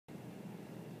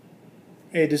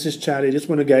Hey, this is Charlie. Just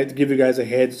want to give you guys a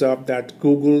heads up that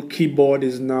Google Keyboard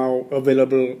is now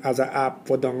available as an app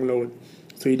for download.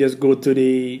 So you just go to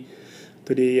the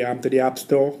App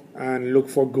Store and look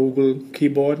for Google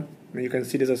Keyboard. And you can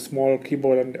see there's a small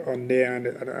keyboard on there and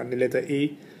the letter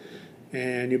E,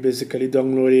 and you basically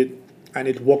download it, and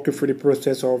it walks you through the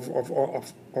process of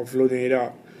loading it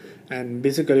up. And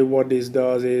basically, what this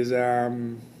does is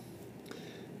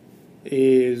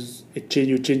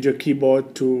you change your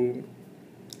keyboard to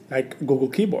like Google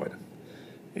Keyboard.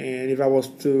 And if I was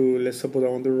to, let's suppose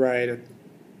on the right,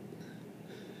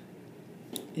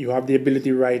 you have the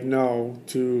ability right now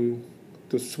to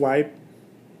swipe.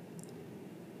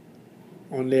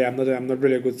 Only I'm not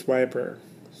really a good swiper,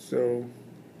 so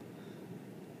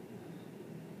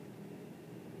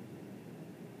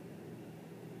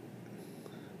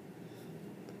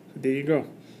there you go.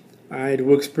 It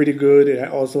works pretty good. It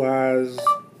also has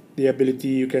the ability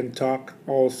you can talk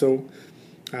also.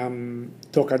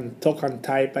 Talk and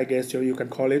type, I guess you can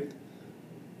call it.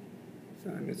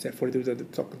 Let's say 42 the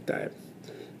talk and type,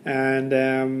 and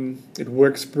it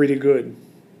works pretty good.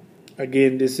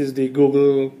 Again, this is the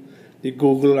Google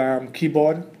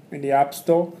keyboard in the App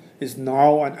Store. It's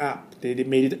now an app. They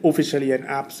made it officially an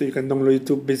app, so you can download it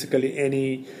to basically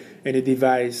any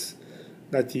device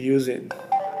that you're using.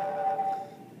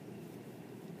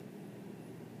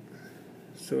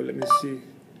 So let me see.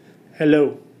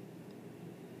 Hello.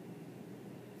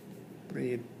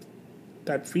 I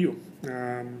type for you.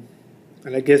 And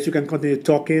I guess you can continue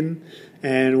talking,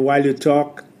 and while you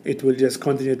talk, it will just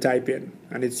continue typing.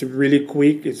 And it's really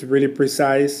quick, it's really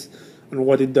precise on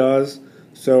what it does.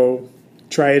 So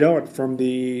try it out from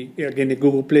the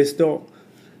Google Play Store.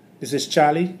 This is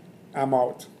Charlie. I'm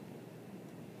out.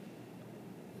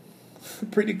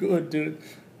 Pretty good, dude.